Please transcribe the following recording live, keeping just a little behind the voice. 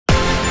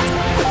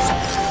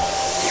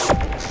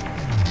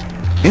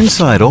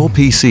Inside all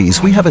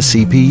PCs, we have a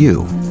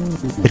CPU.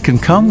 It can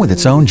come with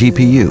its own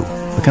GPU,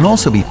 but can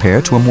also be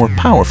paired to a more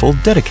powerful,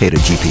 dedicated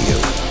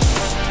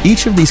GPU.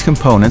 Each of these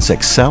components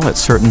excel at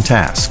certain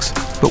tasks,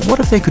 but what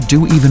if they could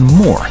do even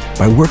more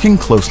by working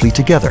closely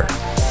together?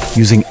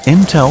 Using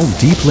Intel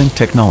Deep Link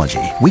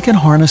technology, we can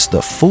harness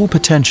the full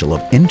potential of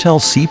Intel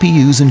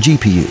CPUs and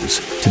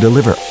GPUs to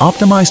deliver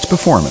optimized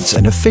performance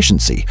and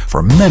efficiency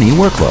for many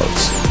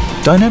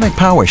workloads. Dynamic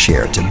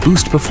Powershare to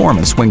boost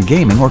performance when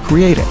gaming or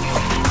creating.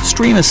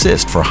 Stream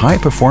Assist for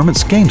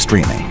high-performance game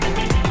streaming.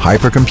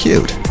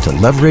 Hypercompute to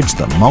leverage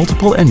the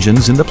multiple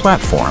engines in the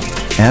platform.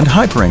 And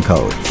Hyper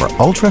Encode for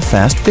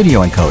ultra-fast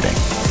video encoding.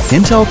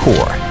 Intel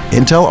Core,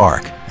 Intel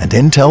Arc, and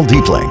Intel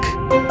Deep Link.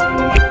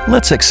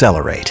 Let's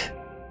accelerate.